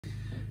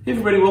Hey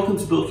everybody, welcome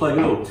to Build Fly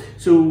Go.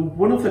 So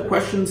one of the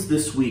questions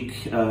this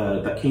week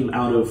that came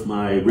out of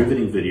my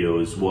riveting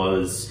videos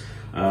was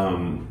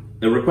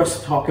a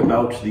request to talk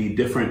about the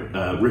different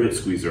rivet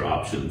squeezer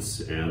options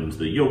and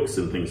the yokes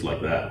and things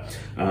like that.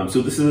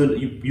 So this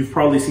is you've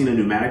probably seen a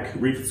pneumatic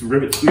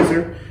rivet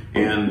squeezer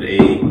and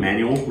a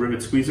manual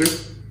rivet squeezer.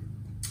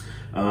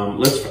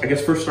 Let's, I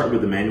guess, first start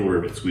with the manual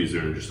rivet squeezer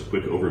and just a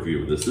quick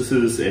overview of this. This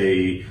is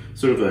a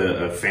sort of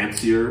a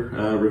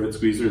fancier rivet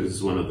squeezer. This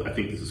is one of, I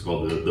think this is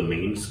called the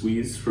main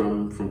squeeze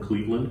from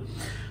Cleveland.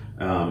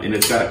 And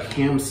it's got a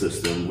cam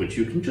system, which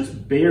you can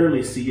just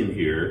barely see in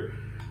here,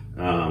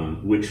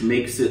 which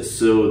makes it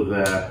so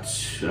that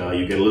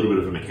you get a little bit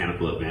of a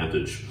mechanical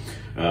advantage.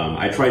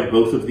 I tried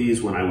both of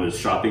these when I was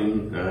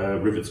shopping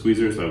rivet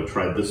squeezers. I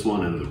tried this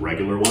one and the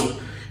regular one.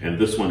 And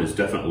this one is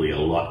definitely a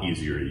lot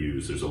easier to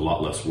use. There's a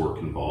lot less work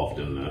involved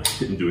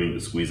in doing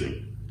the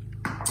squeezing.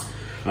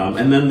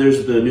 And then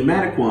there's the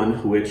pneumatic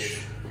one,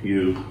 which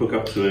you hook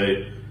up to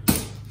a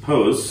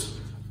hose,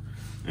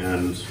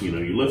 and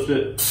you lift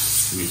it,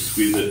 and you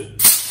squeeze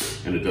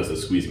it, and it does the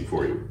squeezing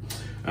for you.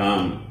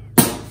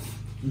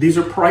 These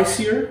are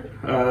pricier,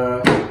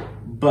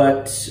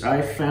 but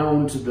I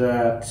found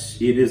that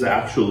it is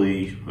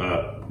actually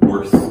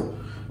worth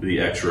the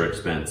extra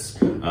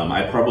expense.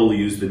 I probably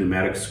use the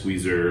pneumatic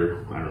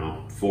squeezer, I don't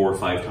know, 4 or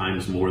 5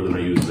 times more than I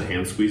use the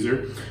hand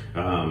squeezer.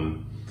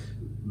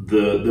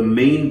 The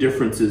main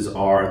differences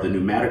are the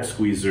pneumatic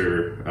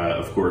squeezer,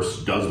 of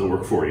course, does the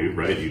work for you,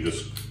 right? You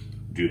just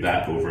do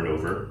that over and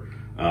over.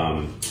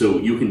 So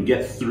you can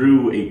get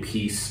through a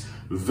piece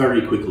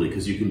very quickly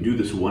because you can do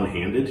this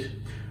one-handed.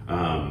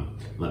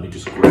 Let me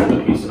just grab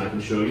a piece and I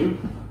can show you.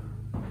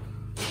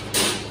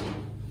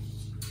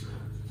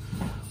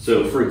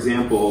 So for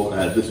example,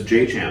 this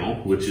J channel,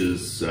 which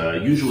is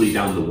usually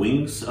down the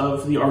wings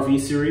of the RV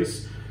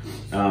series,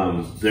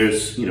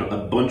 there's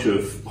a bunch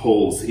of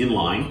holes in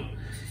line.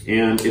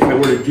 And if I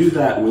were to do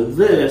that with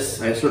this,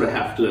 I sort of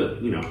have to,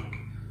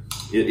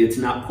 it's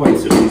not quite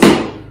so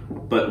easy.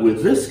 But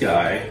with this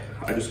guy,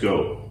 I just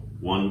go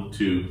 1,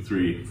 2,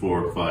 3,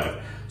 4,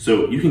 5.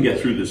 So you can get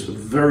through this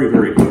very,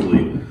 very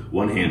quickly,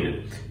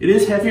 one-handed. It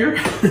is heavier.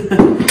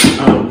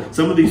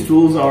 Some of these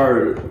tools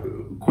are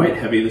quite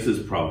heavy. This is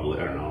probably,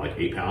 I don't know, like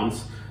 8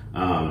 pounds.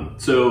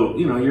 So,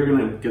 you're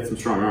gonna get some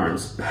strong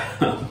arms.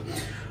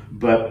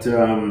 But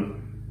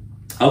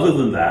other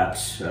than that,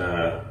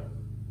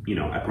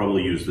 I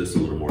probably use this a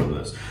little more than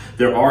this.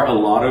 There are a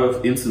lot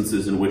of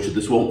instances in which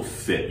this won't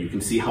fit. You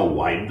can see how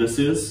wide this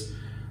is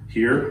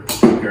here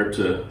compared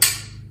to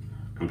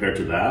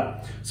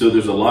that. So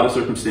there's a lot of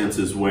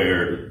circumstances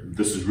where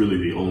this is really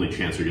the only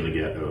chance you're gonna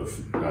get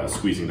of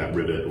squeezing that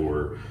rivet,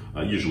 or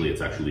usually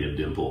it's actually a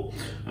dimple.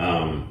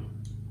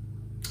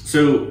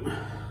 So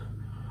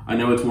I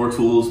know it's more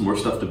tools, more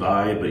stuff to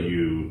buy, but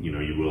you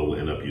will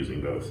end up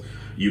using both.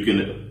 You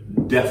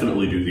can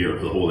definitely do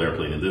the whole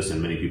airplane in this,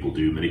 and many people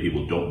do. Many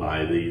people don't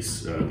buy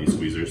these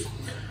squeezers.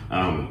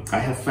 I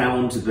have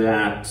found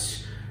that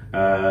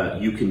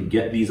you can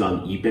get these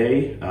on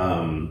eBay,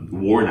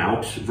 worn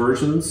out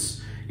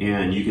versions,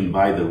 and you can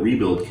buy the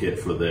rebuild kit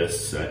for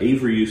this.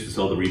 Avery used to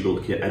sell the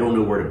rebuild kit. I don't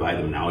know where to buy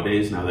them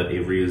nowadays, now that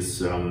Avery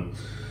is no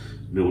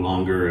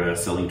longer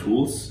selling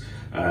tools.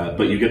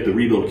 But you get the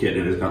rebuild kit,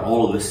 and it's got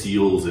all of the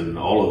seals and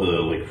all of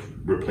the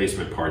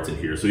replacement parts in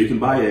here. So you can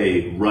buy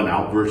a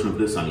run-out version of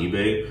this on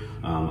eBay.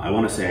 I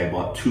want to say I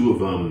bought 2 of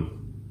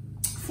them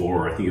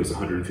for, I think it was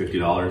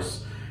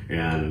 $150,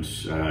 and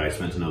I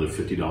spent another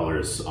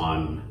 $50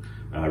 on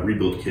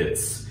rebuild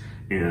kits.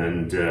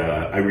 And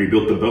I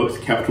rebuilt them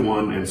both, kept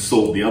one, and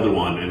sold the other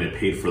one, and it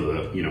paid for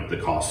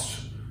the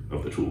cost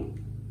of the tool.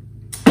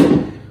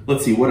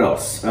 Let's see, what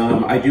else?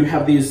 I do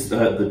have these,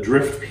 the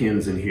drift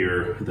pins in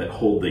here that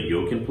hold the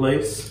yoke in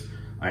place.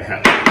 I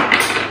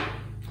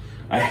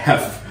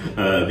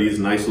have these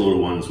nice little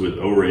ones with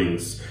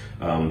O-rings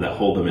that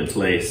hold them in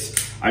place.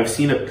 I've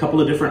seen a couple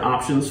of different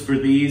options for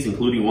these,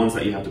 including ones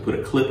that you have to put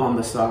a clip on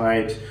the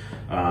side.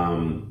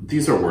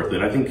 These are worth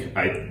it.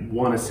 I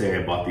want to say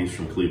I bought these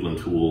from Cleveland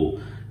Tool,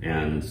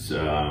 and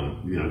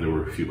there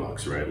were a few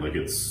bucks, right?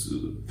 It's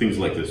things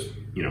like this,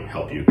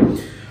 help you.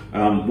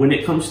 When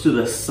it comes to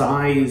the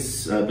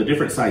size, the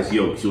different size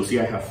yokes, you'll see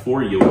I have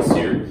 4 yokes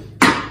here.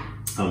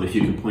 If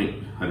you can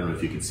point, I don't know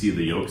if you can see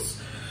the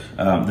yokes.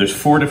 There's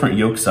 4 different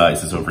yoke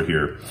sizes over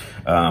here.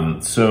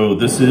 So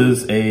this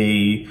is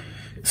a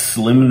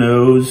slim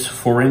nose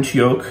 4-inch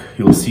yoke.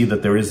 You'll see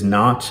that there is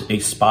not a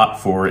spot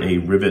for a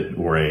rivet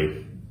or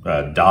a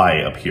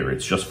die up here.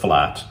 It's just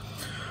flat.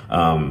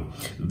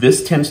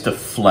 This tends to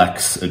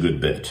flex a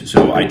good bit.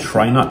 So I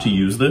try not to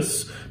use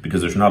this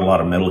because there's not a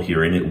lot of metal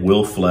here, and it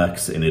will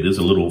flex, and it is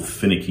a little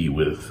finicky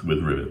with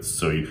rivets.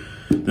 So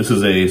this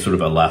is a sort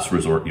of a last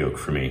resort yoke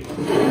for me.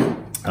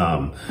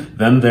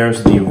 Then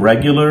there's the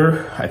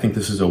regular, I think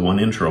this is a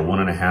 1-inch or a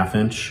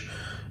 1.5-inch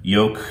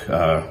yoke.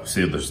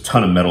 See, there's a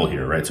ton of metal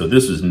here, right? So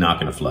this is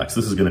not gonna flex.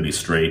 This is gonna be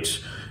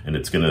straight, and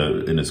it's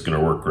gonna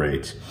work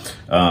great.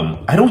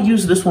 I don't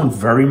use this one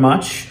very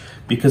much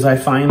because I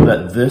find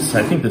that this,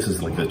 I think this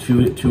is like a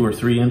 2 or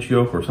 3-inch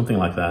yoke or something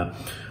like that.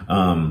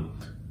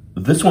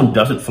 This one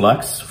doesn't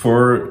flex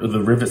for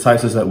the rivet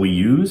sizes that we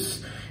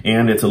use,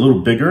 and it's a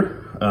little bigger,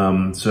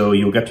 so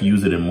you'll get to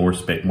use it in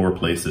more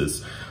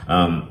places.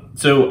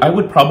 So I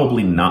would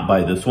probably not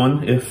buy this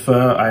one if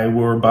I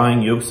were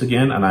buying yokes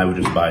again, and I would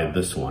just buy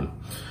this one.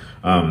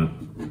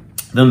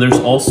 Then there's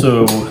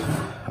also,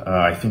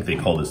 I think they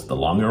call this the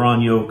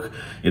longer-on yoke.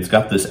 It's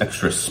got this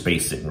extra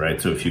spacing,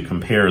 right? So if you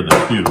compare the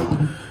two,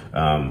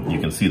 you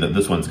can see that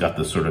this one's got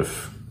this sort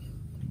of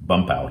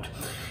bump out.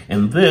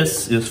 And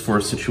this is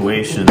for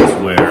situations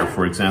where,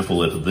 for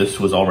example, if this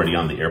was already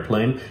on the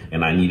airplane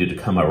and I needed to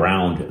come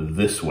around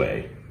this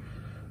way,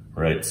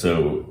 right?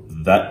 So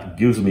that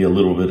gives me a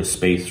little bit of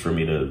space for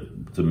me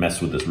to mess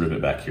with this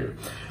rivet back here.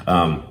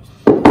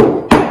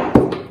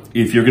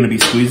 If you're going to be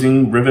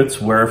squeezing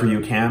rivets wherever you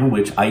can,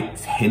 which I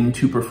tend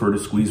to prefer to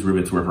squeeze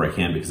rivets wherever I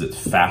can because it's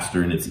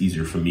faster and it's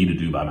easier for me to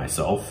do by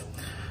myself.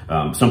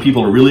 Some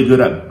people are really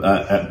good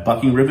at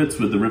bucking rivets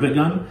with the rivet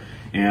gun,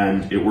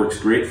 and it works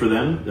great for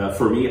them.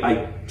 For me,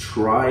 I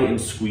try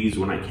and squeeze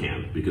when I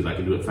can because I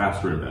can do it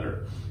faster and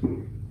better.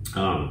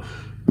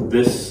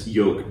 This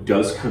yoke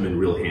does come in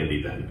real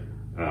handy then.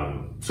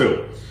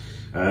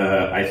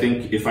 I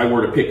think if I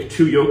were to pick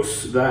two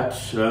yokes that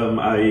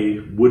I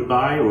would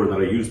buy or that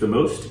I use the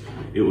most,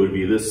 it would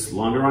be this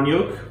longer-on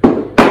yoke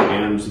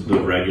and the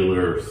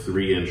regular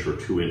 3-inch or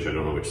 2-inch. I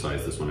don't know which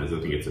size this one is.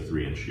 I think it's a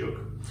 3-inch yoke.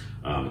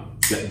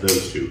 Get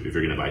those two if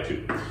you're going to buy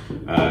two.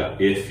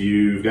 If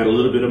you've got a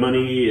little bit of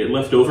money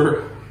left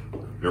over,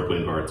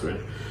 airplane parts,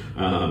 right?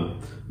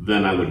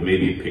 Then I would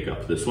maybe pick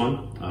up this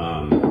one.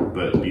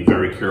 But be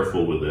very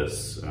careful with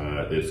this.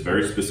 It's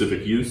very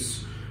specific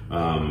use.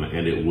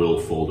 And it will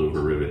fold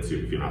over rivets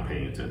if you're not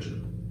paying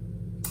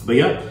attention. But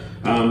yeah,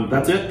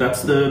 that's it.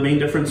 That's the main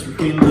difference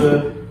between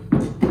the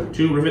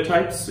two rivet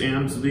types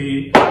and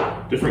the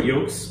different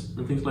yokes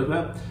and things like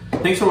that.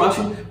 Thanks for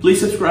watching. Please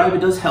subscribe, it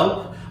does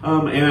help.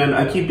 And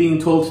I keep being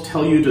told to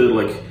tell you to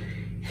like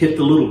hit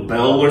the little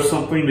bell or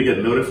something to get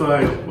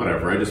notified.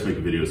 Whatever, I just make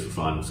videos for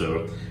fun.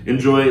 So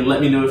enjoy, let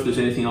me know if there's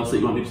anything else that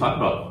you want me to talk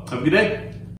about. Have a good day.